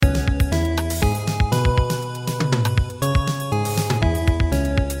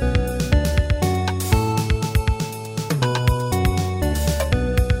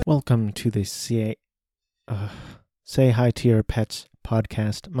to the Say Hi to Your Pets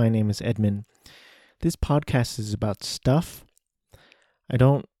podcast. My name is Edmund. This podcast is about stuff. I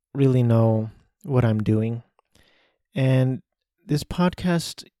don't really know what I'm doing. And this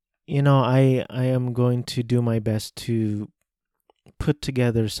podcast, I am going to do my best to put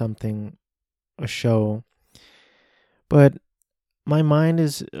together something, a show. But my mind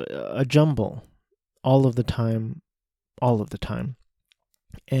is a jumble all of the time.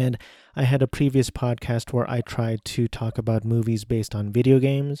 And I had a previous podcast where I tried to talk about movies based on video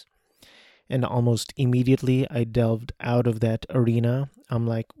games, and almost immediately I delved out of that arena. I'm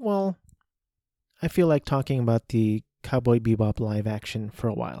like, well, I feel like talking about the Cowboy Bebop live action for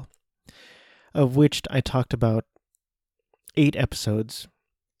a while, of which I talked about 8 episodes,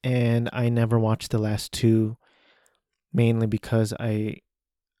 and I never watched the last 2, mainly because I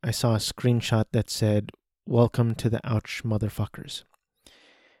saw a screenshot that said, "Welcome to the Ouch Motherfuckers."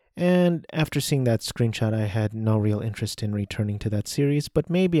 And after seeing that screenshot, I had no real interest in returning to that series, but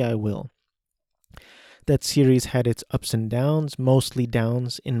maybe I will. That series had its ups and downs, mostly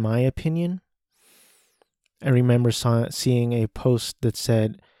downs in my opinion. I remember seeing a post that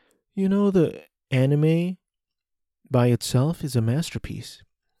said, the anime by itself is a masterpiece.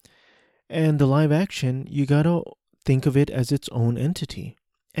 And the live action, you gotta think of it as its own entity.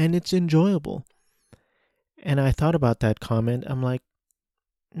 And it's enjoyable. And I thought about that comment. I'm like,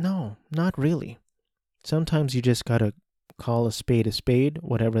 no, not really. Sometimes you just gotta call a spade,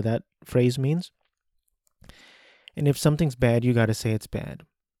 whatever that phrase means. And if something's bad, you gotta say it's bad.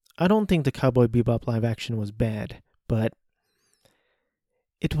 I don't think the Cowboy Bebop live action was bad, but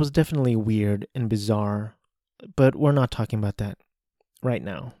it was definitely weird and bizarre. But we're not talking about that right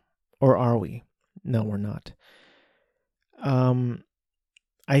now. Or are we? No, we're not.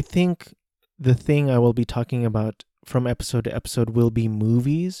 I think the thing I will be talking about from episode to episode will be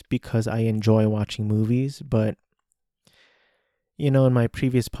movies, because I enjoy watching movies. But in my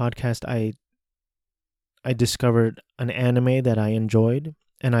previous podcast, I discovered an anime that I enjoyed,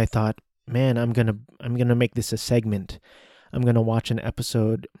 and I thought, man, I'm gonna make this a segment. I'm gonna watch an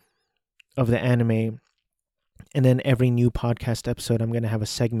episode of the anime, and then every new podcast episode, I'm gonna have a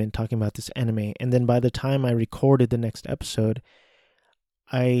segment talking about this anime. And then by the time I recorded the next episode,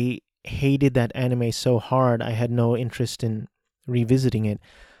 I hated that anime so hard I had no interest in revisiting it.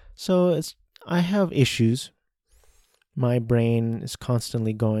 So I have issues. My brain is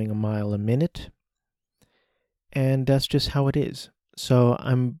constantly going a mile a minute, and that's just how it is. So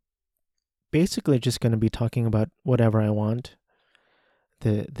I'm basically just going to be talking about whatever I want,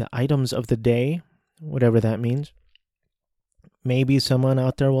 the items of the day, whatever that means. Maybe someone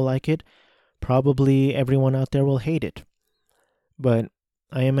out there will like it. Probably everyone out there will hate it. But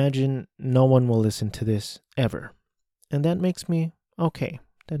I imagine no one will listen to this ever. And that makes me okay.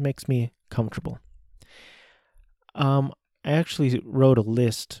 That makes me comfortable. I actually wrote a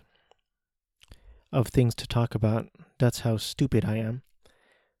list of things to talk about. That's how stupid I am.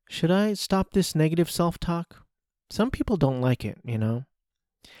 Should I stop this negative self-talk? Some people don't like it,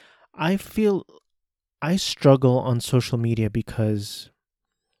 I feel I struggle on social media because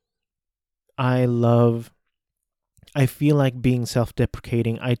I feel like being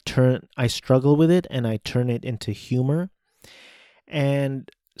self-deprecating. I struggle with it, and I turn it into humor.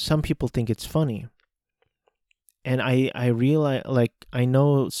 And some people think it's funny. And I realize, I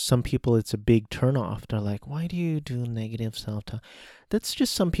know some people it's a big turnoff. They're like, why do you do negative self-talk? That's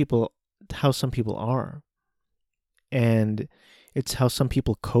just how some people are. And it's how some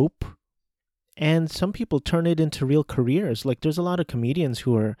people cope. And some people turn it into real careers. Like, there's a lot of comedians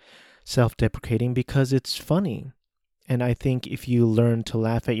who are self-deprecating because it's funny. And I think if you learn to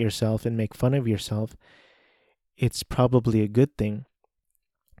laugh at yourself and make fun of yourself, it's probably a good thing.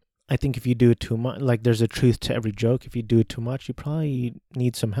 I think if you do it too much, there's a truth to every joke. If you do it too much, you probably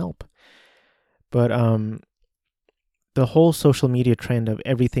need some help. But the whole social media trend of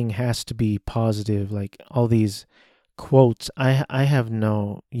everything has to be positive, like all these quotes, I have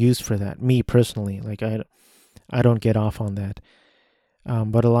no use for that. Me personally, I don't get off on that.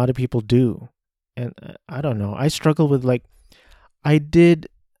 But a lot of people do. And I don't know. I struggle with I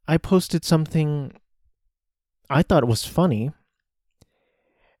posted something I thought was funny.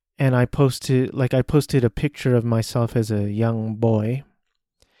 And I posted a picture of myself as a young boy.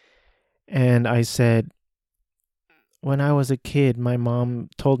 And I said, when I was a kid, my mom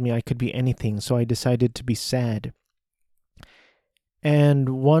told me I could be anything, so I decided to be sad. And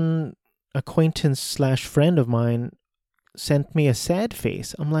one acquaintance/friend of mine sent me a sad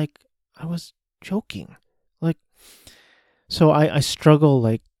face. I'm like, I was joking. So I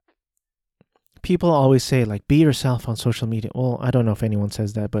struggle, people always say, be yourself on social media. Well, I don't know if anyone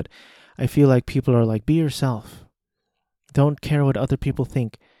says that, but I feel like people are like, be yourself. Don't care what other people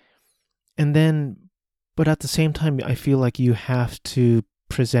think. And then, but at the same time, I feel like you have to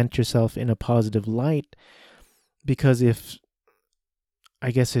present yourself in a positive light, because if, I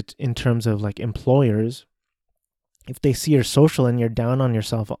guess it in terms of like employers, if they see you're social and you're down on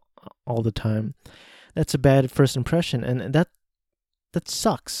yourself all the time, that's a bad first impression, and that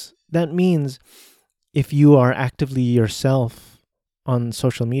sucks. That means if you are actively yourself on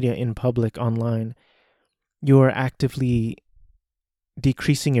social media, in public, online, you are actively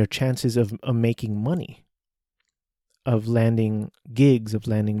decreasing your chances of making money, of landing gigs, of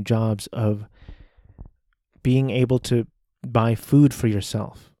landing jobs, of being able to buy food for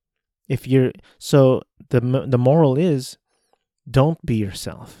yourself. If you're so the moral is, don't be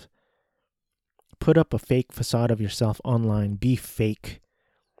yourself. Put up a fake facade of yourself online. Be fake.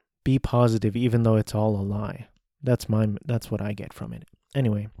 Be positive, even though it's all a lie. That's what I get from it.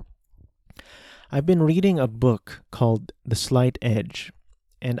 Anyway, I've been reading a book called The Slight Edge,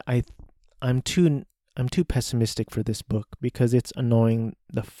 and I'm too pessimistic for this book because it's annoying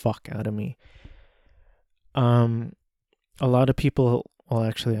the fuck out of me. A lot of people, well,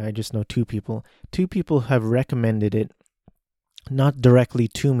 actually, I just know two people. Two people have recommended it, not directly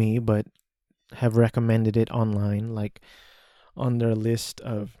to me, but have recommended it online, like on their list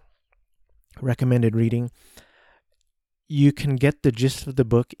of recommended reading. You can get the gist of the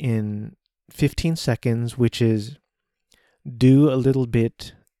book in 15 seconds, which is do a little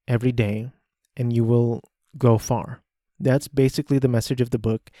bit every day and you will go far. That's basically the message of the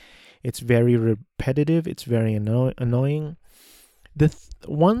book. It's very repetitive. It's very annoying. The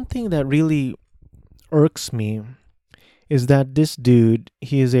one thing that really irks me is that this dude,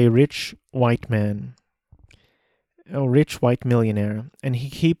 he is a rich white man, a rich white millionaire, and he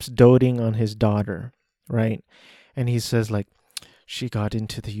keeps doting on his daughter, right? And he says, like, she got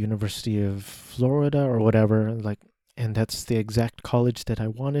into the University of Florida or whatever, like, and that's the exact college that I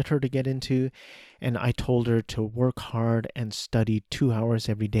wanted her to get into. And I told her to work hard and study 2 hours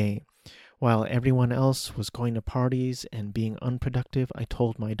every day. While everyone else was going to parties and being unproductive, I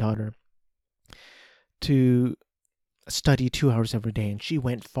told my daughter to study 2 hours every day. And she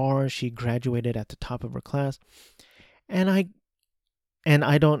went far. She graduated at the top of her class. And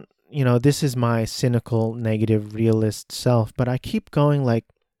I don't, this is my cynical, negative, realist self, but I keep going like,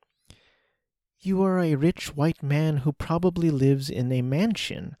 you are a rich white man who probably lives in a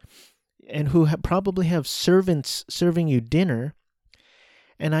mansion and who probably have servants serving you dinner.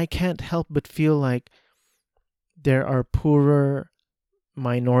 And I can't help but feel like there are poorer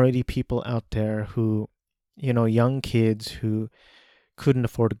minority people out there who, young kids who couldn't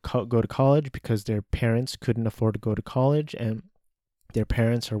afford to go to college because their parents couldn't afford to go to college, and their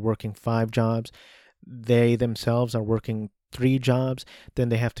parents are working 5 jobs. They themselves are working 3 jobs. Then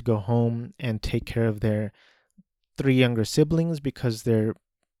they have to go home and take care of their 3 younger siblings because their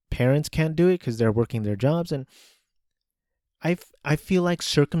parents can't do it because they're working their jobs. And I feel like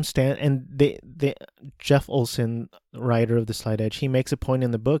circumstance, and they Jeff Olson, writer of The Slight Edge, he makes a point in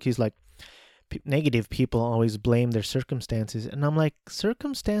the book. He's like, negative people always blame their circumstances. And I'm like,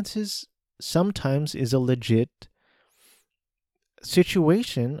 circumstances sometimes is a legit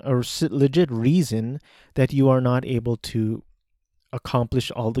situation or legit reason that you are not able to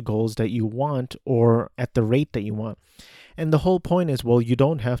accomplish all the goals that you want or at the rate that you want. And the whole point is, well, you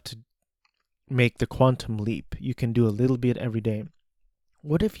don't have to make the quantum leap. You can do a little bit every day.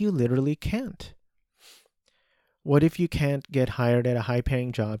 What if you literally can't? What if you can't get hired at a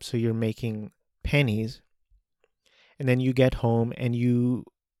high-paying job, so you're making pennies, and then you get home and you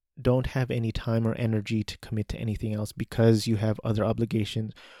don't have any time or energy to commit to anything else because you have other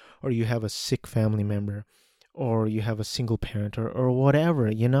obligations, or you have a sick family member, or you have a single parent, or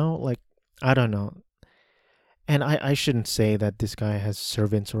whatever, like, I don't know. And I shouldn't say that this guy has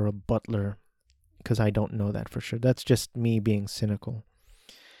servants or a butler, because I don't know that for sure. That's just me being cynical.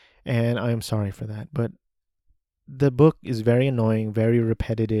 And I'm sorry for that. But the book is very annoying, very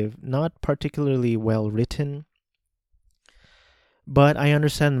repetitive, not particularly well written. But I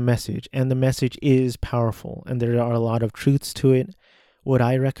understand the message, and the message is powerful, and there are a lot of truths to it. Would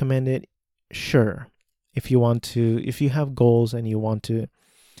I recommend it? Sure. If you have goals and you want to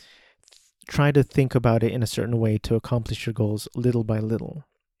try to think about it in a certain way to accomplish your goals little by little.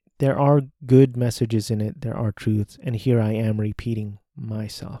 There are good messages in it. There are truths. And here I am repeating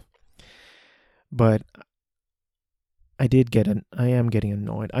myself. But I am getting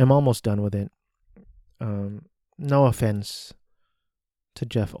annoyed. I'm almost done with it. No offense to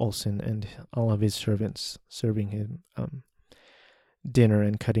Jeff Olson and all of his servants serving him dinner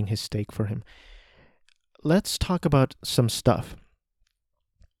and cutting his steak for him. Let's talk about some stuff.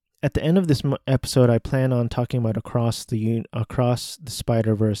 at the end of this episode, I plan on talking about Across the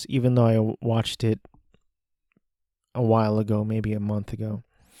Spider-Verse, even though I watched it a while ago, maybe a month ago.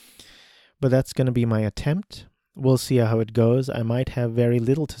 But that's going to be my attempt. We'll see how it goes. I might have very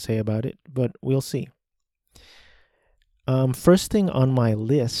little to say about it, but we'll see. First thing on my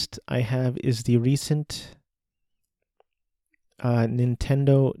list I have is the recent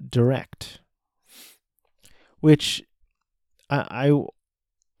Nintendo Direct, which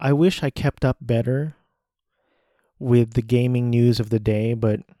I wish I kept up better with the gaming news of the day,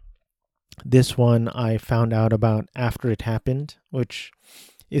 but this one I found out about after it happened, which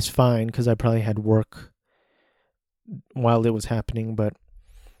is fine because I probably had work while it was happening, but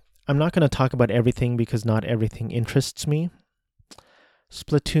I'm not going to talk about everything because not everything interests me.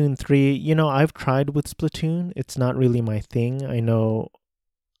 Splatoon 3, I've tried with Splatoon. It's not really my thing. I know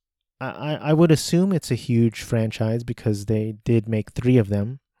I would assume it's a huge franchise because they did make 3 of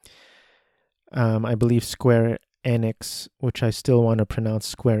them. I believe Square Enix, which I still want to pronounce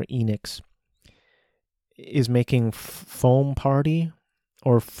Square Enix, is making Foam Party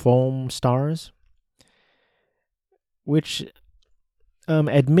or Foam Stars, which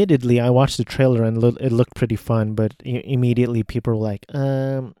admittedly I watched the trailer and it looked pretty fun, but immediately people were like,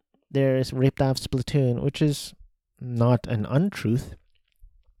 there's ripped off Splatoon, which is not an untruth.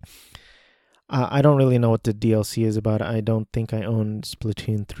 I don't really know what the DLC is about. I don't think I own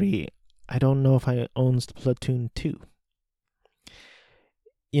Splatoon 3. I don't know if I own Splatoon 2.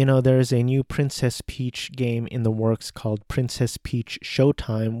 There's a new Princess Peach game in the works called Princess Peach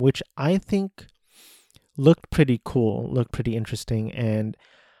Showtime, which I think looked pretty cool, looked pretty interesting, and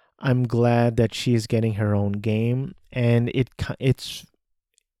I'm glad that she's getting her own game. And it's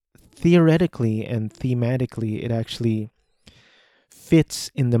theoretically and thematically, it actually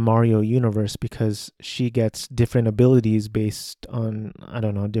fits in the Mario universe because she gets different abilities based on,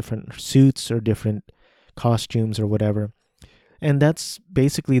 different suits or different costumes or whatever. And that's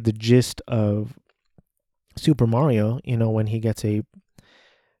basically the gist of Super Mario. When he gets a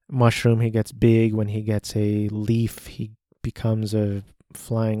mushroom, he gets big. When he gets a leaf, he becomes a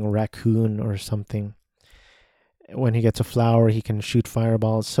flying raccoon or something. When he gets a flower, he can shoot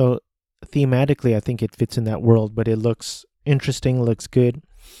fireballs. So thematically, I think it fits in that world, but it looks interesting, looks good.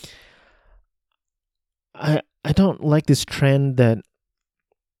 I don't like this trend that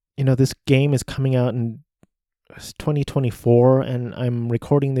this game is coming out in 2024 and I'm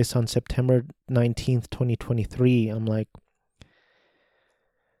recording this on September 19th, 2023. I'm like,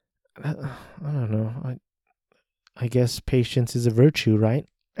 I don't know. I guess patience is a virtue, right?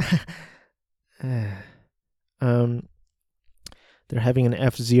 They're having an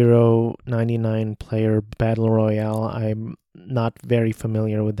F-Zero 99 player battle royale. I'm not very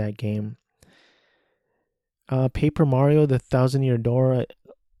familiar with that game. Paper Mario: The Thousand Year Door.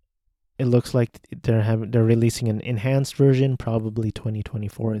 It looks like they're releasing an enhanced version, probably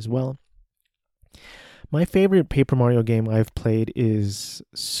 2024 as well. My favorite Paper Mario game I've played is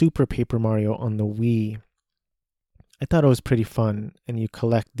Super Paper Mario on the Wii. I thought it was pretty fun, and you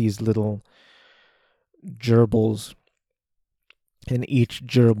collect these little gerbils, and each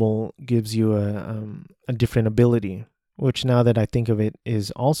gerbil gives you a different ability, which now that I think of it is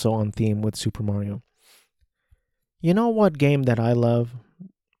also on theme with Super Mario. You know what game that I love?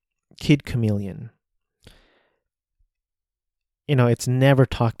 Kid Chameleon. It's never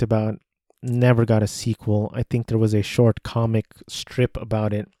talked about, never got a sequel. I think there was a short comic strip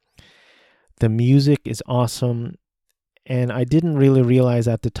about it. The music is awesome, and I didn't really realize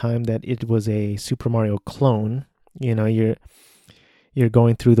at the time that it was a Super Mario clone. You're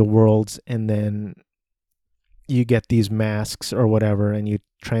going through the worlds, and then you get these masks or whatever, and you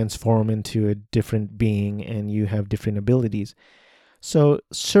transform into a different being, and you have different abilities. So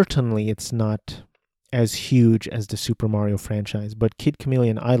certainly it's not as huge as the Super Mario franchise, but Kid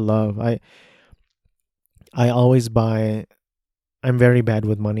Chameleon I love. I always buy. I'm very bad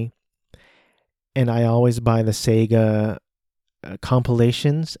with money, and I always buy the Sega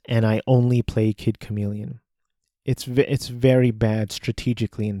compilations, and I only play Kid Chameleon. It's very bad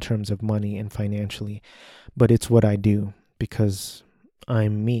strategically in terms of money and financially, but it's what I do because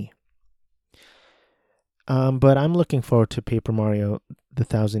I'm me. But I'm looking forward to Paper Mario: The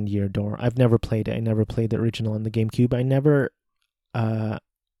Thousand Year Door. I've never played it. I never played the original on the GameCube. I never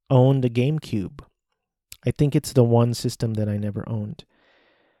owned a GameCube. I think it's the one system that I never owned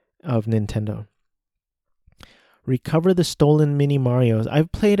of Nintendo. Recover the Stolen Mini Marios.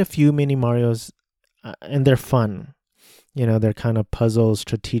 I've played a few Mini Marios, and they're fun. They're kind of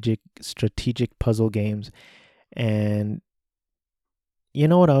strategic puzzle games. And you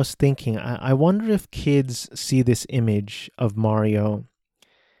know what I was thinking? I wonder if kids see this image of Mario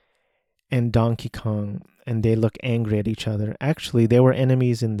and Donkey Kong, and they look angry at each other. Actually, they were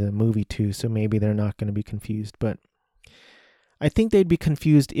enemies in the movie too, so maybe they're not going to be confused. But I think they'd be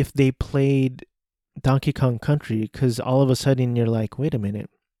confused if they played Donkey Kong Country, because all of a sudden you're like, wait a minute,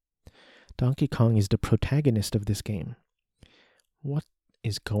 Donkey Kong is the protagonist of this game. What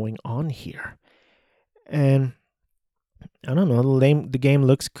is going on here? And I don't know, the game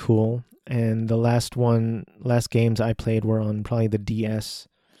looks cool, and the last games I played were on probably the DS,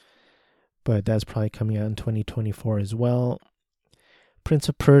 but that's probably coming out in 2024 as well. Prince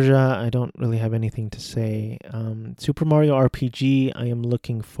of Persia, I don't really have anything to say. Super Mario RPG, I am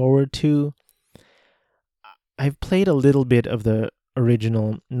looking forward to. I've played a little bit of the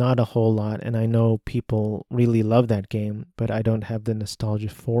original, not a whole lot, and I know people really love that game, but I don't have the nostalgia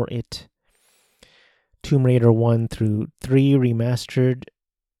for it. Tomb Raider 1 through 3 remastered,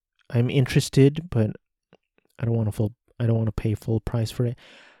 I'm interested, but I don't want to pay full price for it.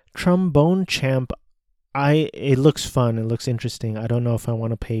 Trombone Champ, it looks fun, it looks interesting. I don't know if I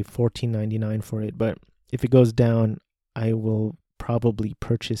want to pay $14.99 for it, but if it goes down, I will probably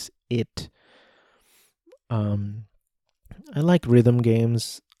purchase it. I like rhythm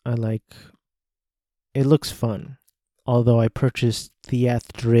games. It looks fun. Although I purchased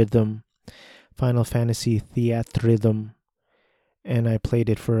Theatrhythm, Final Fantasy Theatrhythm, and I played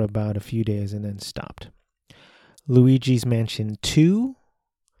it for about a few days and then stopped. Luigi's Mansion 2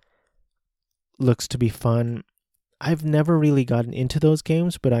 looks to be fun. I've never really gotten into those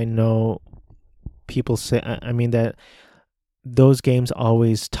games, but I know people say, that those games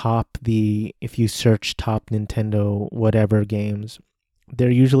always top if you search top Nintendo whatever games, they're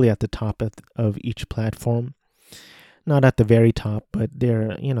usually at the top of each platform. Not at the very top, but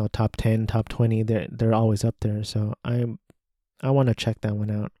they're, top 10, top 20, they're always up there. So I want to check that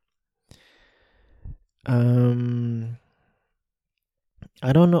one out.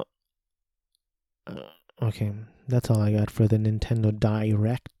 I don't know. Okay, that's all I got for the Nintendo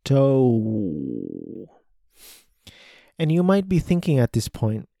Directo. And you might be thinking at this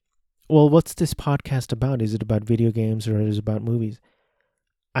point, well, what's this podcast about? Is it about video games or is it about movies?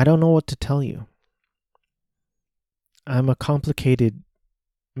 I don't know what to tell you. I'm a complicated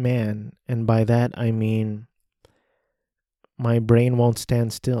man, and by that I mean my brain won't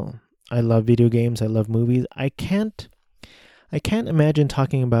stand still. I love video games, I love movies. I can't imagine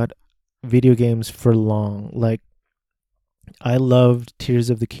talking about video games for long. Like, I loved Tears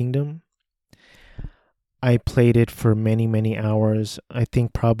of the Kingdom. I played it for many, many hours. I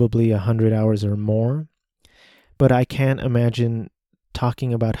think probably 100 hours or more. But I can't imagine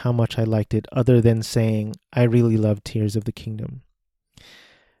talking about how much I liked it other than saying I really loved Tears of the Kingdom.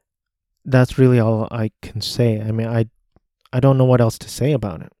 That's really all I can say. I mean, I don't know what else to say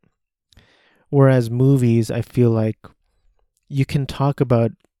about it. Whereas movies, I feel like you can talk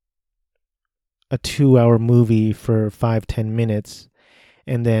about a 2-hour movie for 5-10 minutes,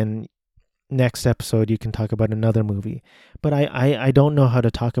 and then next episode you can talk about another movie. But I don't know how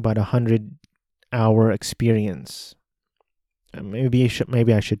to talk about 100-hour experience. Maybe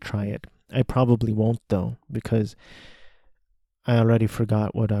I should try it. I probably won't though, because I already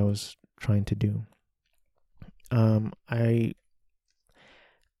forgot what I was trying to do. I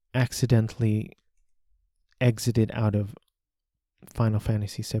accidentally exited out of Final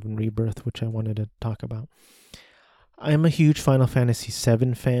Fantasy VII Rebirth, which I wanted to talk about. I'm a huge Final Fantasy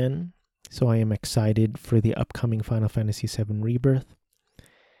VII fan, so I am excited for the upcoming Final Fantasy VII Rebirth.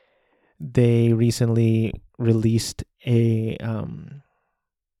 They recently released a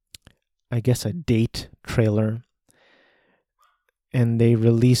date trailer, and they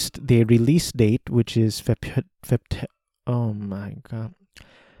released the release date, which is February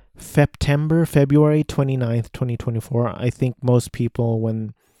 29th, 2024. I think most people,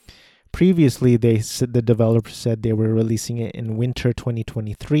 when previously the developers said they were releasing it in winter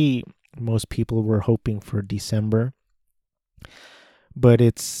 2023, most people were hoping for December. But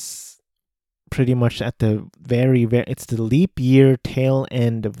it's pretty much at the it's the leap year tail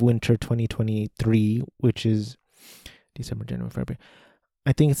end of winter 2023, which is December, January, February.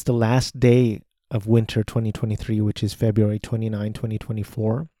 I think it's the last day of winter 2023, which is February 29,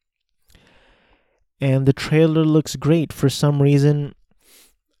 2024. And the trailer looks great. For some reason,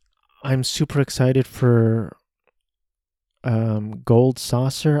 I'm super excited for Gold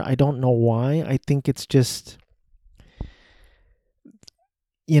Saucer. I don't know why. I think it's just,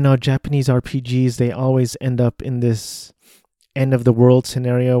 Japanese RPGs, they always end up in this end of the world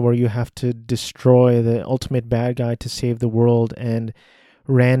scenario where you have to destroy the ultimate bad guy to save the world, and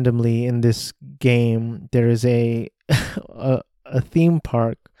randomly in this game there is a theme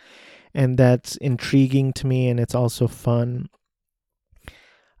park, and that's intriguing to me, and it's also fun.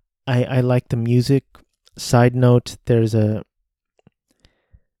 I like the music. Side note, there's a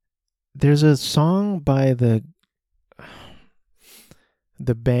song by the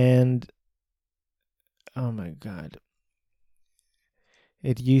band. Oh my god.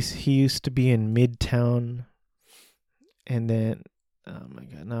 He used to be in Midtown, and then oh my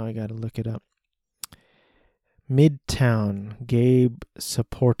god, now I got to look it up. Midtown, Gabe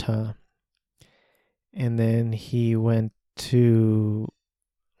Saporta, and then he went to,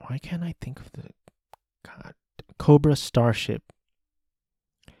 why can't I think of the god, Cobra Starship,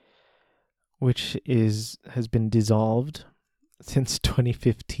 which has been dissolved since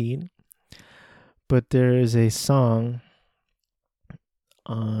 2015. But there is a song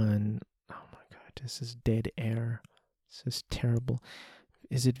on, oh my god, this is dead air. This is terrible.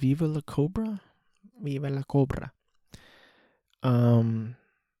 Is it Viva la Cobra? Viva la Cobra.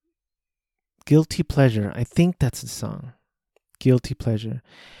 Guilty Pleasure. I think that's the song. Guilty Pleasure.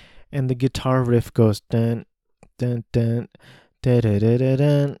 And the guitar riff goes dun dun dun dun dun dun dun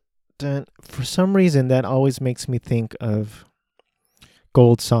dun. Dun. For some reason that always makes me think of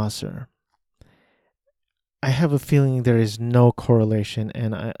Gold Saucer. I have a feeling there is no correlation,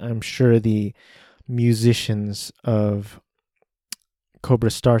 and I'm sure the musicians of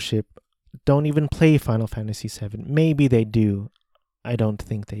Cobra Starship don't even play Final Fantasy VII. Maybe they do. I don't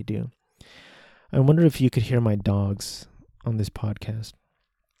think they do. I wonder if you could hear my dogs on this podcast.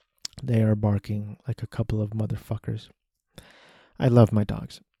 They are barking like a couple of motherfuckers. I love my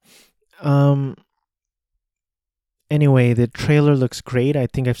dogs. Anyway, the trailer looks great. I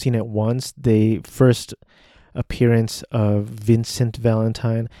think I've seen it once. The first appearance of Vincent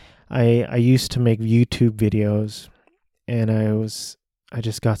Valentine. I used to make YouTube videos, and I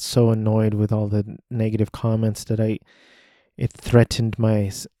just got so annoyed with all the negative comments that it threatened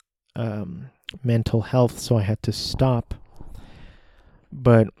my mental health, so I had to stop.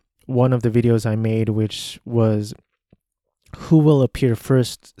 But one of the videos I made, which was who will appear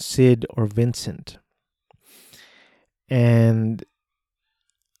first, Sid or Vincent? And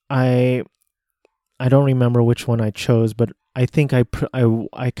I don't remember which one I chose, but I think I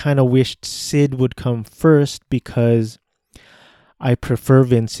kind of wished Sid would come first because I prefer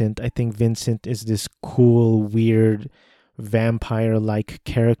Vincent. I think Vincent is this cool, weird, vampire-like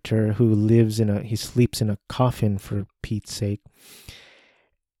character who he sleeps in a coffin, for Pete's sake.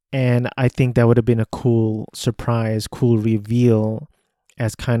 And I think that would have been a cool surprise, cool reveal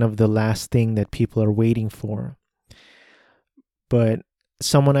as kind of the last thing that people are waiting for. But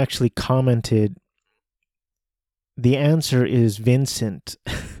someone actually commented, the answer is Vincent.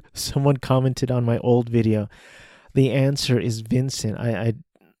 Someone commented on my old video, the answer is Vincent. I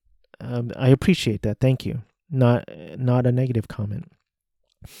appreciate that. Thank you. Not a negative comment.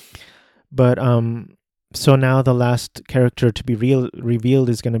 But so now the last character to be revealed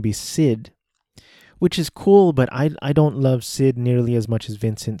is going to be Sid, which is cool, but I don't love Sid nearly as much as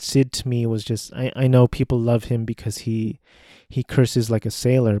Vincent. Sid to me was just, I know people love him because he curses like a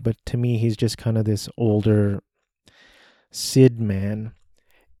sailor, but to me he's just kind of this older Sid man,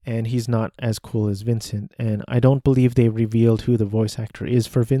 and he's not as cool as Vincent. And I don't believe they revealed who the voice actor is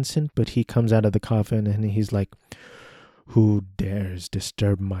for Vincent, but he comes out of the coffin and he's like, "Who dares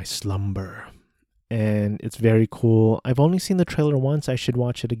disturb my slumber?" And it's very cool. I've only seen the trailer once. I should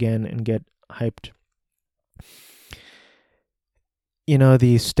watch it again and get hyped. You know,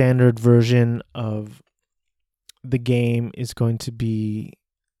 the standard version of the game is going to be,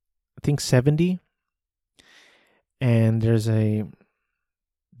 I think, $70. And there's a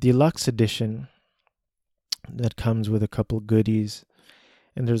deluxe edition that comes with a couple goodies.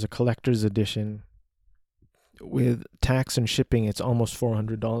 And there's a collector's edition with tax and shipping. It's almost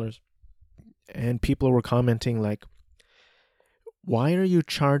 $400. And people were commenting like, why are you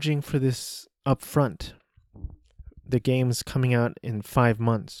charging for this up front? The game's coming out in 5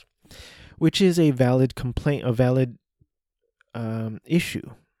 months, which is a valid complaint, a valid issue.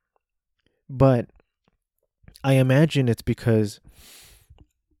 But I imagine it's because,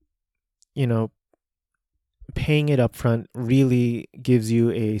 you know, paying it up front really gives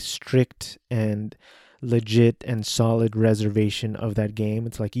you a strict and legit and solid reservation of that game.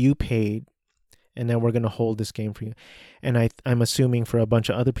 It's like you paid, and now we're going to hold this game for you. And I'm assuming for a bunch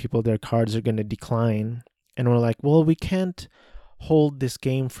of other people, their cards are going to decline. And we're like, well, we can't hold this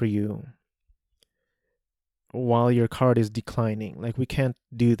game for you while your card is declining. Like, we can't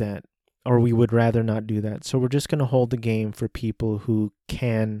do that, or we would rather not do that. So we're just going to hold the game for people who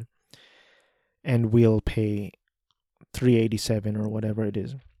can and will pay $387 or whatever it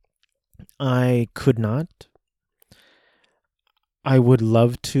is. I could not. I would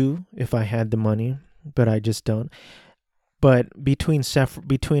love to if I had the money, but I just don't. But between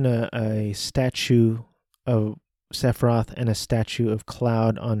a statue of Sephiroth and a statue of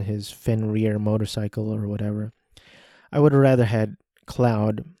Cloud on his Fenrir motorcycle or whatever, I would have rather had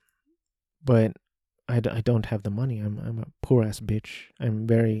Cloud, but I don't have the money. I'm a poor ass bitch. I'm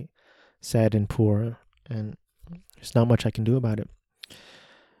very sad and poor, and there's not much I can do about it.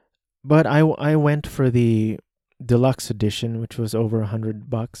 But I went for the deluxe edition, which was over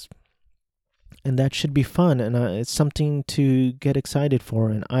 $100, and that should be fun, and it's something to get excited for.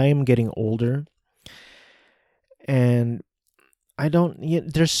 And I'm getting older, and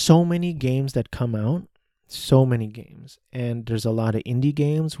there's so many games that come out. So many games, and there's a lot of indie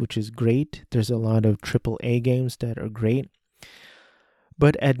games, which is great. There's a lot of AAA games that are great,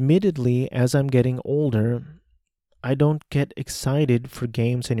 but admittedly, as I'm getting older, I don't get excited for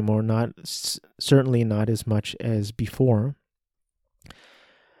games anymore. Certainly not as much as before.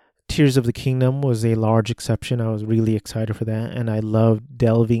 Tears of the Kingdom was a large exception. I was really excited for that, and I loved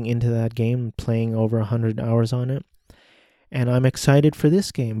delving into that game, playing over 100 hours on it, and I'm excited for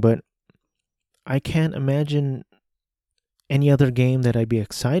this game, but I can't imagine any other game that I'd be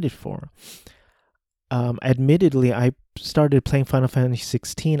excited for. Admittedly, I started playing Final Fantasy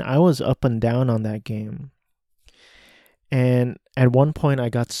 16. I was up and down on that game. And at one point, I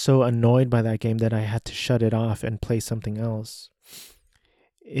got so annoyed by that game that I had to shut it off and play something else.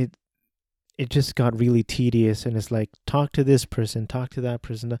 It just got really tedious, and it's like, talk to this person, talk to that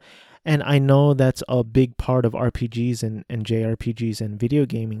person. And I know that's a big part of RPGs and JRPGs and video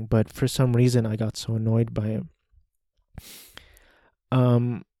gaming, but for some reason I got so annoyed by it.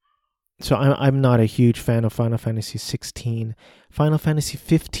 So I'm not a huge fan of Final Fantasy 16. Final Fantasy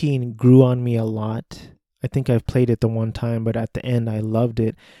 15 grew on me a lot. I think I've played it the one time, but at the end I loved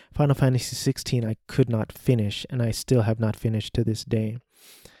it. Final Fantasy 16 I could not finish, and I still have not finished to this day,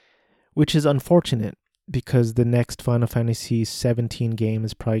 which is unfortunate, because the next Final Fantasy 17 game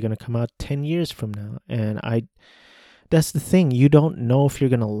is probably going to come out 10 years from now. And that's the thing. You don't know if you're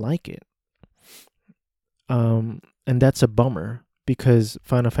going to like it. And that's a bummer, because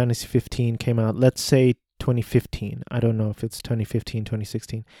Final Fantasy 15 came out, let's say 2015. I don't know if it's 2015,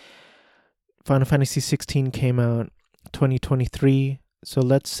 2016. Final Fantasy 16 came out 2023. So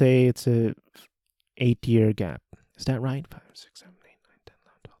let's say it's a 8-year gap. Is that right? 5, 6, 7, 8, 9, 10,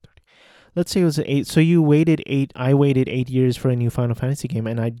 11, 12, 13. Let's say it was 8. So you waited 8. I waited 8 years for a new Final Fantasy game,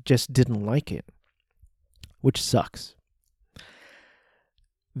 and I just didn't like it, which sucks.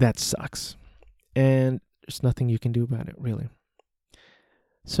 That sucks. And there's nothing you can do about it, really.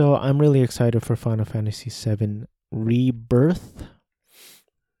 So I'm really excited for Final Fantasy VII Rebirth.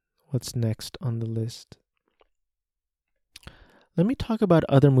 What's next on the list? Let me talk about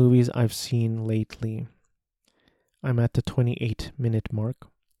other movies I've seen lately. I'm at the 28-minute mark.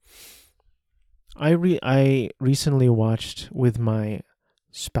 I recently watched with my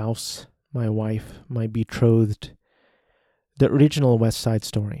spouse, my wife, my betrothed, the original West Side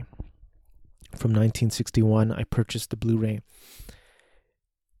Story from 1961. I purchased the Blu-ray.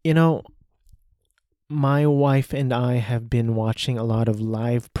 You know, my wife and I have been watching a lot of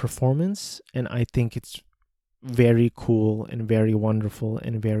live performance, and I think it's very cool and very wonderful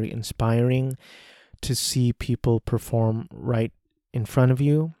and very inspiring to see people perform right in front of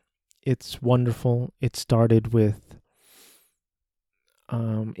you. It's wonderful. It started with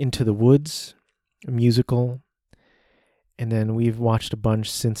Into the Woods, a musical, and then we've watched a bunch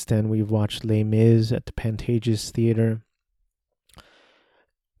since then. We've watched Les Mis at the Pantages Theater.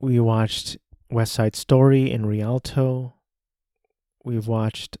 We watched West Side Story in Rialto. We've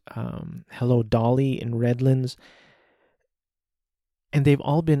watched Hello Dolly in Redlands. And they've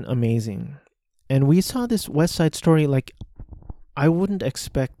all been amazing. And we saw this West Side Story, like, I wouldn't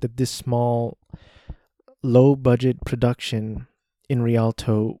expect that this small, low-budget production in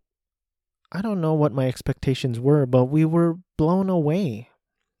Rialto, I don't know what my expectations were, but we were blown away.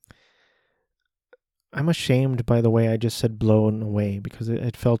 I'm ashamed, by the way, I just said blown away, because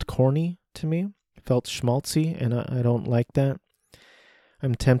it felt corny to me. It felt schmaltzy, and I don't like that.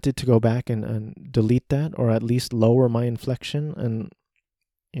 I'm tempted to go back and delete that, or at least lower my inflection and,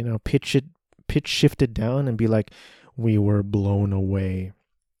 pitch shift it down and be like, we were blown away.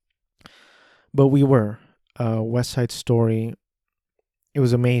 But we were. West Side Story, it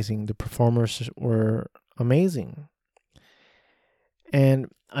was amazing. The performers were amazing.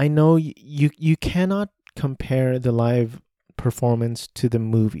 And I know you cannot compare the live performance to the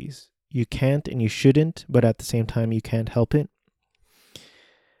movies. You can't and you shouldn't, but at the same time, you can't help it.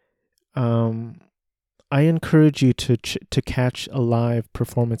 I encourage you to catch a live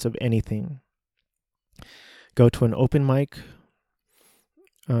performance of anything. Go to an open mic.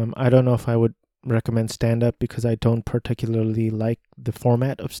 I don't know if I would recommend stand-up because I don't particularly like the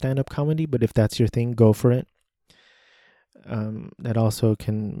format of stand-up comedy, but if that's your thing, go for it. That also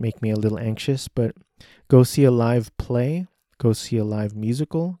can make me a little anxious, but go see a live play, go see a live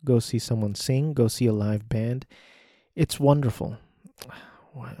musical, go see someone sing, go see a live band. It's wonderful.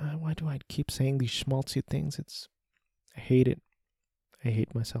 Why do I keep saying these schmaltzy things? I hate it. I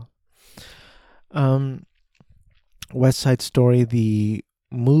hate myself. West Side Story, the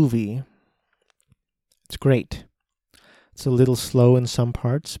movie, it's great. It's a little slow in some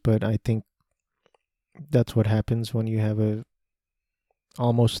parts, but I think that's what happens when you have a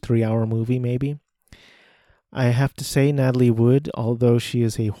almost 3-hour movie, maybe. I have to say, Natalie Wood, although she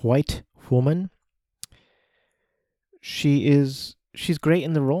is a white woman, she's great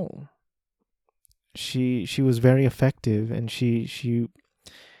in the role. She was very effective, and she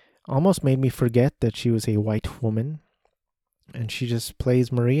almost made me forget that she was a white woman. And she just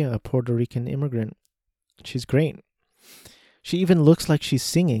plays Maria, a Puerto Rican immigrant. She's great. She even looks like she's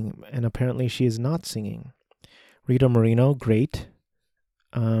singing, and apparently she is not singing. Rita Moreno, great.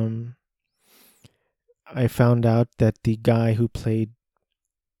 I found out that the guy who played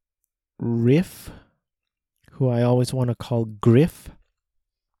Riff, who I always want to call Griff,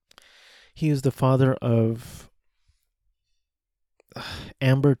 he is the father of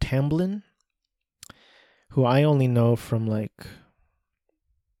Amber Tamblyn, who I only know from like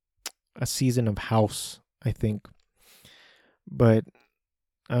a season of House, I think. But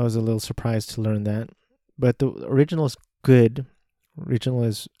I was a little surprised to learn that. But the original is good. Original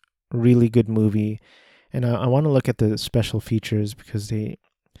is a really good movie. And I want to look at the special features because they...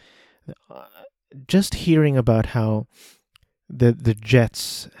 just hearing about how the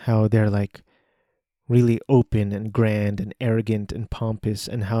Jets, how they're like really open and grand and arrogant and pompous,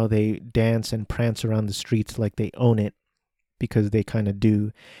 and how they dance and prance around the streets like they own it, because they kind of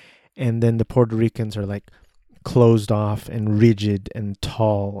do. And then the Puerto Ricans are like closed off and rigid and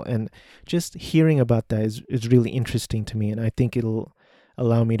tall, and just hearing about that is really interesting to me, and I think it'll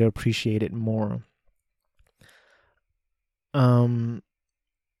allow me to appreciate it more.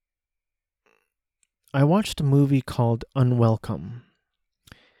 I watched a movie called Unwelcome.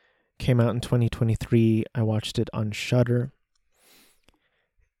 Came out in 2023. I watched it on Shudder.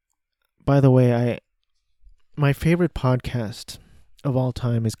 By the way, my favorite podcast of all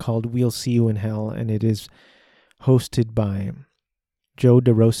time is called We'll See You in Hell, and it is hosted by Joe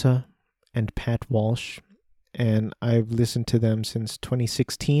DeRosa and Pat Walsh, and I've listened to them since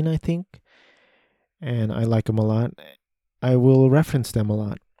 2016, I think, and I like them a lot. I will reference them a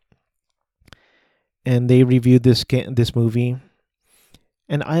lot. And they reviewed this movie,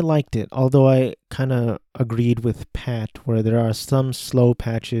 and I liked it, although I kind of agreed with Pat, where there are some slow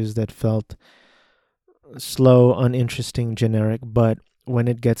patches that felt slow, uninteresting, generic, but when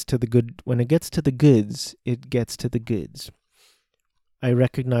it gets to the goods, it gets to the goods. I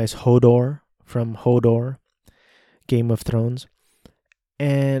recognize Hodor from Hodor, Game of Thrones,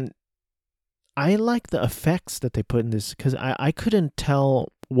 and I like the effects that they put in this, because I couldn't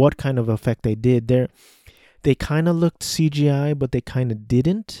tell what kind of effect they did. They kind of looked CGI, but they kind of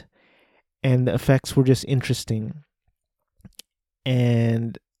didn't, and the effects were just interesting.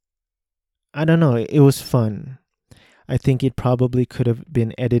 And I don't know, it was fun. I think it probably could have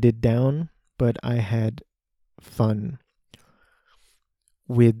been edited down, but I had fun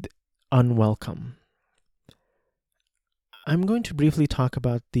with Unwelcome. I'm going to briefly talk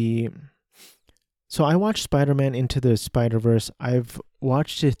about So I watched Spider-Man Into the Spider-Verse. I've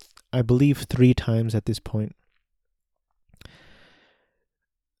watched it, I believe, 3 times at this point.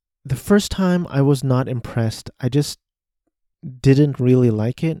 The first time I was not impressed. I just didn't really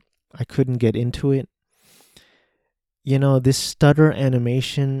like it. I couldn't get into it. You know, this stutter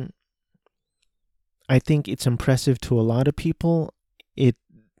animation, I think it's impressive to a lot of people. It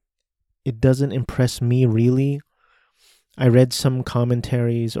doesn't impress me really. I read some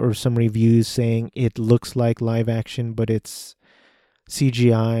commentaries or some reviews saying it looks like live action, but it's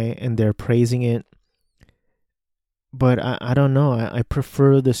CGI, and they're praising it. But I don't know. I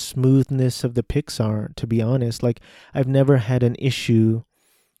prefer the smoothness of the Pixar, to be honest. Like, I've never had an issue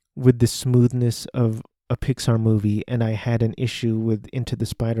with the smoothness of a Pixar movie, and I had an issue with Into the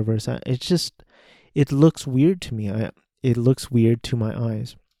Spider-Verse. It looks weird to me. It looks weird to my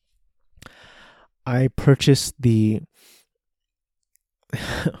eyes. I purchased the...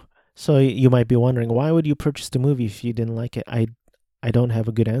 So you might be wondering, why would you purchase the movie if you didn't like it? I don't have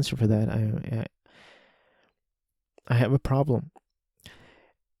a good answer for that. I have a problem.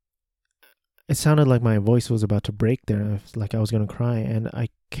 It sounded like my voice was about to break there, like I was going to cry, and I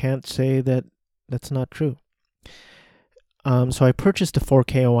can't say that that's not true. So I purchased the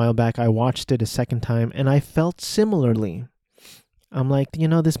 4K a while back. I watched it a second time, and I felt similarly. I'm like,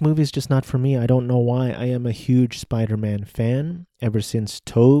 this movie is just not for me. I don't know why. I am a huge Spider-Man fan ever since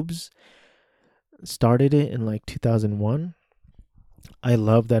Tobes started it in like 2001. I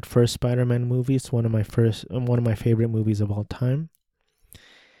love that first Spider-Man movie. It's one of my favorite movies of all time.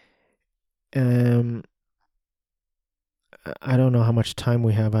 I don't know how much time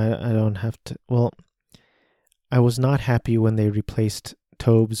we have. I don't have to. Well, I was not happy when they replaced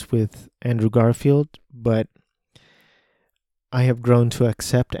Tobes with Andrew Garfield, but I have grown to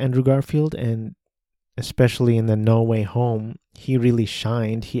accept Andrew Garfield, and especially in the No Way Home, he really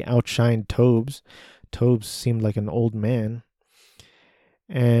shined. He outshined Tobes. Tobes seemed like an old man.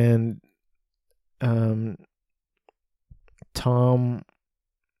 And Tom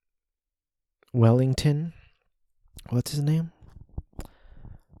Wellington, what's his name?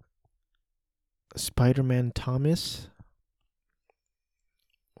 Spider-Man Thomas.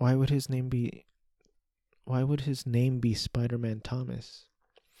 Why would his name be Spider-Man Thomas?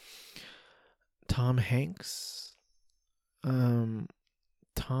 Tom Hanks? Tom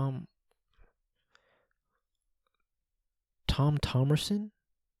Thomerson?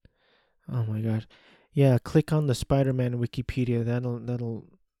 Oh my god. Yeah, click on the Spider-Man Wikipedia. That'll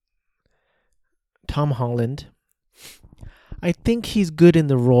Tom Holland. I think he's good in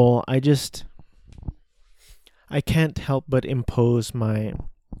the role. I can't help but impose my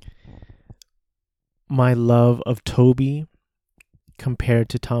love of Toby compared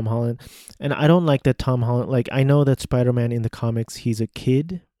to Tom Holland. And I don't like that Tom Holland, like, I know that Spider-Man in the comics, he's a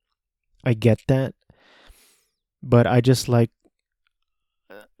kid. I get that. But I just like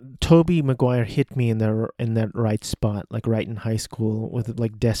Tobey Maguire hit me in that right spot, like right in high school with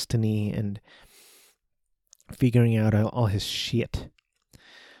like Destiny and figuring out all his shit.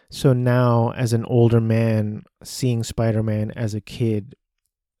 So now, as an older man, seeing Spider-Man as a kid,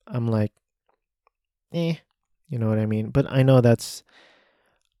 I'm like, you know what I mean? But I know that's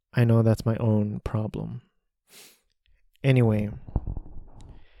my own problem. Anyway,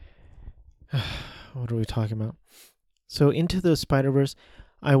 what are we talking about? So Into the Spider-Verse,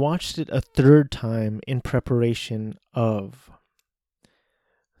 I watched it a third time in preparation of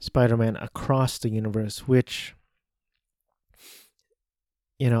Spider-Man Across the Universe, which,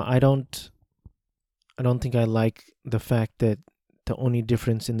 I don't think I like the fact that the only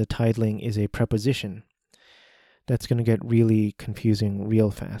difference in the titling is a preposition. That's going to get really confusing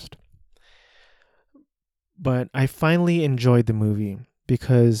real fast. But I finally enjoyed the movie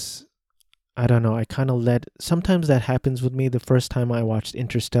because, I don't know, I kind of sometimes that happens with me. The first time I watched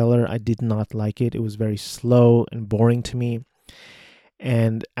Interstellar, I did not like it. It was very slow and boring to me.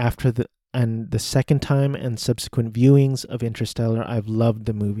 And the second time and subsequent viewings of Interstellar, I've loved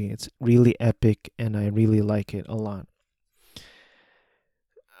the movie. It's really epic and I really like it a lot.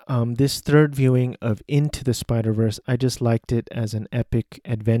 This third viewing of Into the Spider-Verse, I just liked it as an epic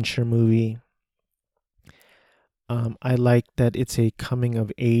adventure movie. I like that it's a coming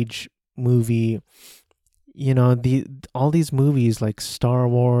of age movie. All these movies like Star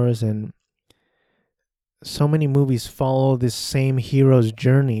Wars and so many movies follow this same hero's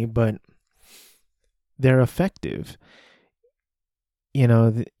journey, but they're effective. You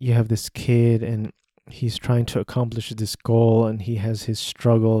have this kid and he's trying to accomplish this goal and he has his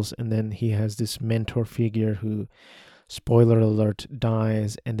struggles, and then he has this mentor figure who, spoiler alert,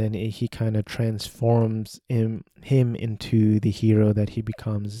 dies, and then he kind of transforms him into the hero that he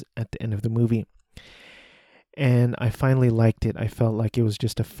becomes at the end of the movie. And I finally liked it. I felt like it was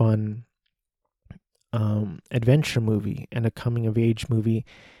just a fun adventure movie and a coming of age movie.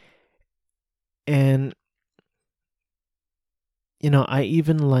 And I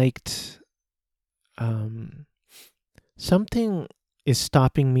even liked something is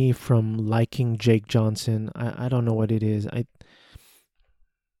stopping me from liking Jake Johnson. I don't know what it is.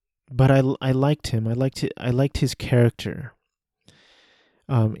 But I liked him. I liked his character.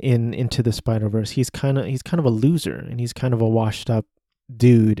 In Into the Spider-Verse, he's kind of a loser and he's kind of a washed up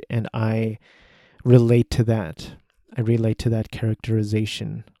dude, and I relate to that. I relate to that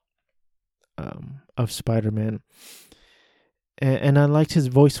characterization of Spider-Man, and I liked his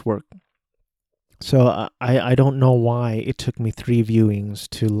voice work. So I don't know why it took me 3 viewings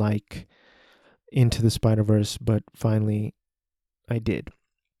to like Into the Spider-Verse, but finally I did.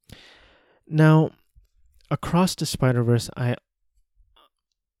 Now, Across the Spider-Verse,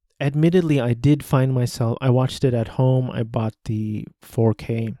 admittedly, I did find myself, I watched it at home. I bought the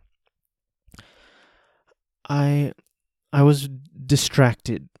 4K. I was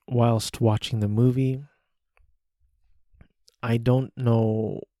distracted whilst watching the movie. I don't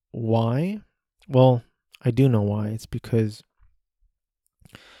know why. Well, I do know why. It's because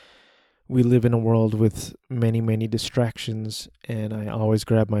we live in a world with many, many distractions, and I always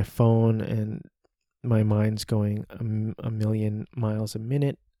grab my phone, and my mind's going a million miles a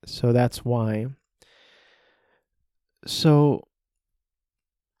minute. So that's why. So,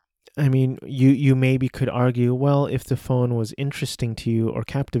 I mean, you maybe could argue, well, if the phone was interesting to you or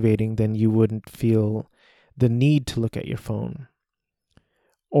captivating, then you wouldn't feel the need to look at your phone.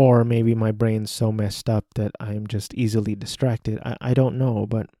 Or maybe my brain's so messed up that I'm just easily distracted. I don't know,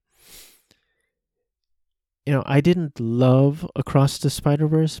 but I didn't love Across the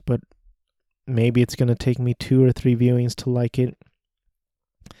Spider-Verse, but maybe it's going to take me 2 or 3 viewings to like it.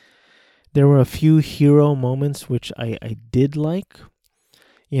 There were a few hero moments which I did like.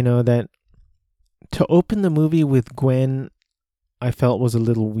 That to open the movie with Gwen, I felt was a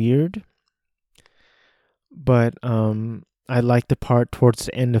little weird. But I liked the part towards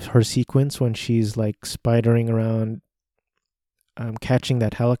the end of her sequence when she's like spidering around, catching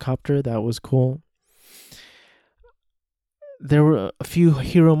that helicopter. That was cool. There were a few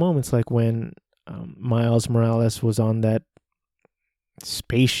hero moments, like when Miles Morales was on that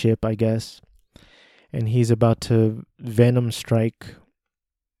spaceship, I guess, and he's about to Venom strike.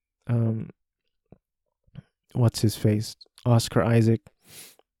 What's his face? Oscar Isaac.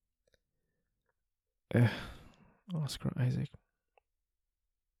 Oscar Isaac.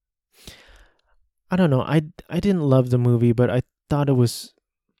 I don't know. I didn't love the movie, but I thought it was.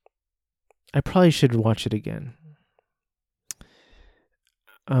 I probably should watch it again.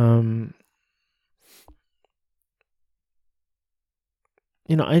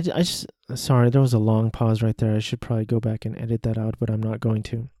 I just, sorry, there was a long pause right there. I should probably go back and edit that out, but I'm not going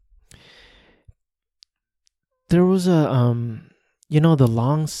to. There was a the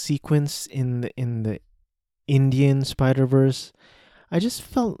long sequence in the Indian Spider-Verse.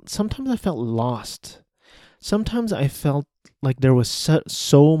 Sometimes I felt lost. Sometimes I felt like there was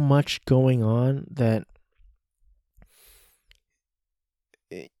so much going on that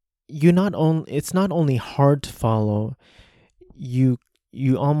it's not only hard to follow, you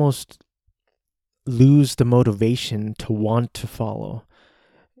almost lose the motivation to want to follow.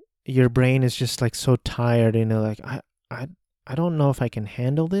 Your brain is just like so tired, like I don't know if I can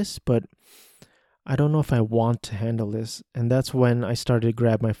handle this, but I don't know if I want to handle this. And that's when I started to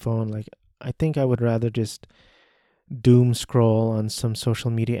grab my phone. Like, I think I would rather just doom scroll on some social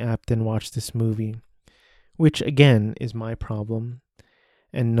media app than watch this movie, which again is my problem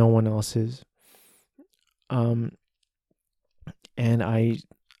and no one else's. And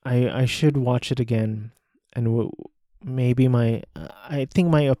I should watch it again, and maybe I think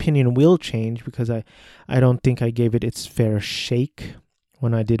my opinion will change, because I don't think I gave it its fair shake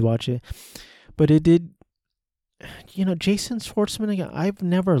when I did watch it. But it did, Jason Schwartzman, again, I've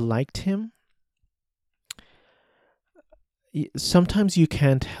never liked him. Sometimes you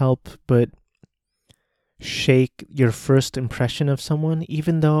can't help but shake your first impression of someone,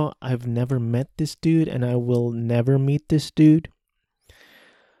 even though I've never met this dude and I will never meet this dude.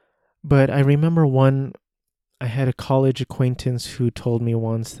 But I remember I had a college acquaintance who told me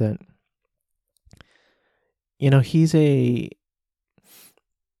once that, he's a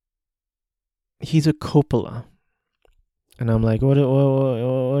Coppola. And I'm like, what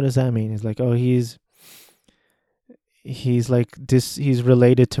does that mean? He's like, oh, he's like this, he's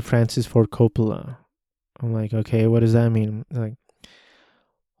related to Francis Ford Coppola. I'm like, okay, what does that mean? Like,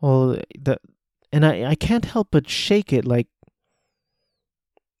 well, and I can't help but shake it, like,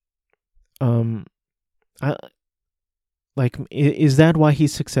 is that why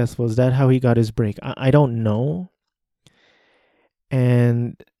he's successful? Is that how he got his break? I don't know.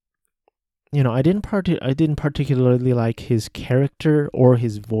 And I didn't particularly like his character or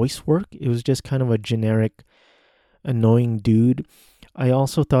his voice work. It was just kind of a generic, annoying dude. I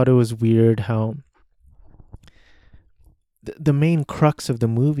also thought it was weird how the main crux of the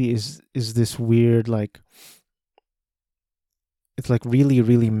movie is this weird, like, it's like really,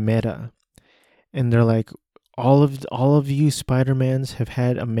 really meta. And they're like, all of you Spider-Mans have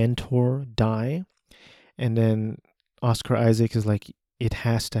had a mentor die. And then Oscar Isaac is like, it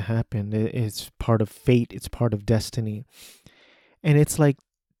has to happen. It's part of fate. It's part of destiny. And it's like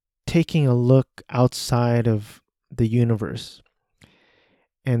taking a look outside of the universe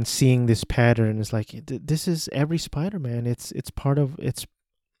and seeing this pattern. Is like, this is every Spider-Man. It's part of, it's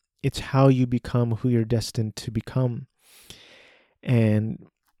how you become who you're destined to become. And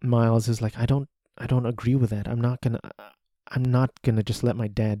Miles is like, I don't agree with that. I'm not gonna just let my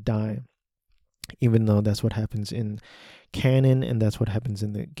dad die, even though that's what happens in canon and that's what happens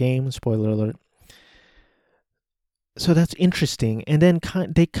in the game. Spoiler alert. So that's interesting. And then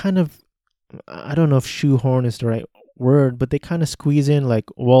they kind of I don't know if shoehorn is the right word, but they kind of squeeze in like,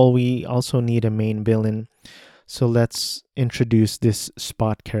 well, we also need a main villain. So let's introduce this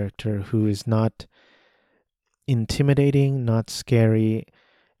Spot character who is not intimidating, not scary.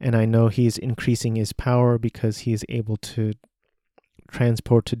 And I know he's increasing his power because he's able to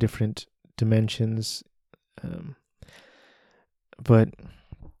transport to different dimensions. But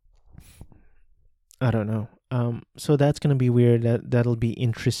I don't know. So that's going to be weird. That'll be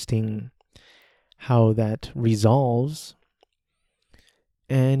interesting how that resolves.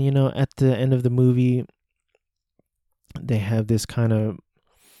 And, at the end of the movie, they have this kind of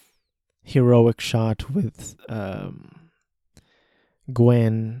heroic shot with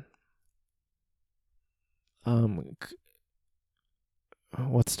Gwen.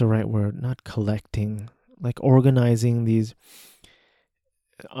 What's the right word? Not collecting, like organizing these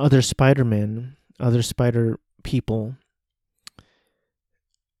other Spider-Men, other Spider people.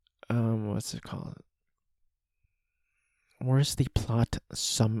 What's it called? Where's the plot?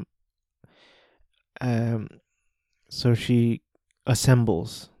 So she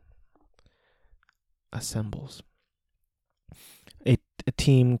assembles a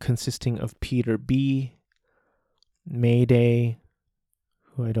team consisting of Peter B, Mayday,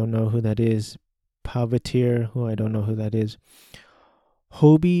 who I don't know who that is, Pavitier, who I don't know who that is,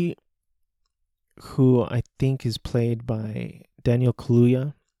 Hobie, who I think is played by Daniel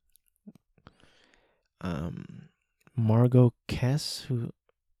Kaluuya, Margot Kess,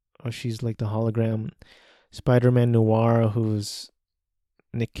 she's like the hologram, Spider-Man Noir, who's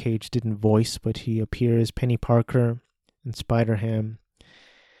Nick Cage didn't voice, but he appears, Penny Parker, and Spider-Ham.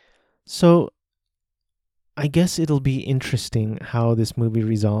 So I guess it'll be interesting how this movie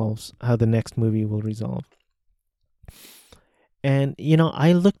resolves, how the next movie will resolve. And,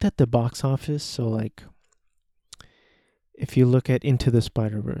 I looked at the box office, so like, if you look at Into the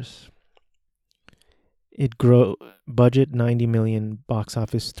Spider-Verse, it budget 90 million, box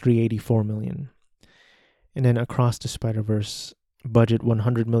office 384 million. And then Across the Spider-Verse, budget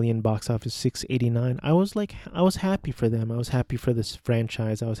 100 million, box office 689. I was happy for them. I was happy for this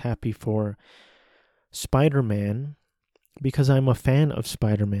franchise. I was happy for Spider-Man because I'm a fan of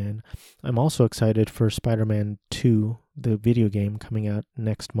Spider-Man. I'm also excited for Spider-Man 2, the video game coming out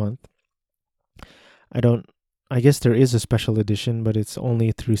next month. I guess there is a special edition, but it's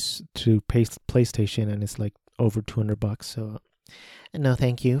only through PlayStation, and it's like over $200. So, no,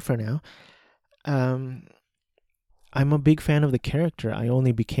 thank you for now. I'm a big fan of the character. I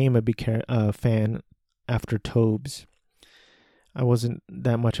only became a big fan after Tobes. I wasn't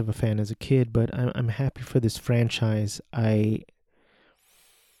that much of a fan as a kid, but I'm happy for this franchise. I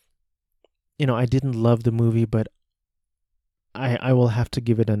didn't love the movie, but I will have to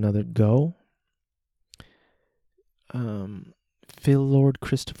give it another go. Phil Lord,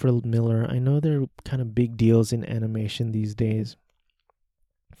 Christopher Miller, I know they're kind of big deals in animation these days.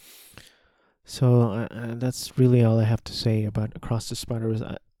 So that's really all I have to say about Across the Spider-Verse.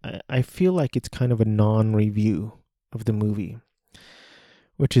 I feel like it's kind of a non-review of the movie,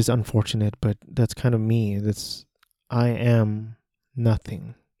 which is unfortunate, but that's kind of me. I am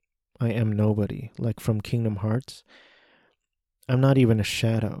nothing. I am nobody. Like from Kingdom Hearts, I'm not even a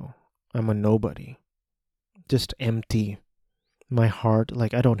shadow. I'm a nobody. Just empty. My heart,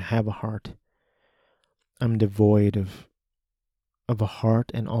 like I don't have a heart. I'm devoid of a heart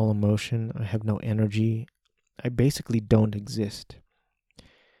and all emotion. I have no energy. I basically don't exist.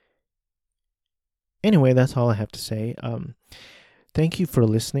 Anyway, that's all I have to say. Thank you for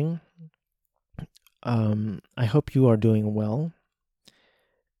listening. I hope you are doing well.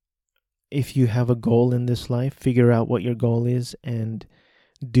 If you have a goal in this life, figure out what your goal is and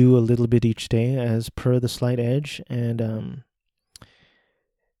do a little bit each day as per the Slight Edge. And,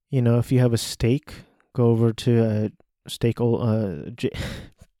 if you have a steak, go over to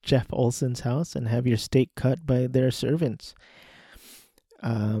Jeff Olson's house and have your steak cut by their servants.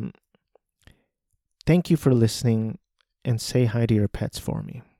 Thank you for listening, and say hi to your pets for me.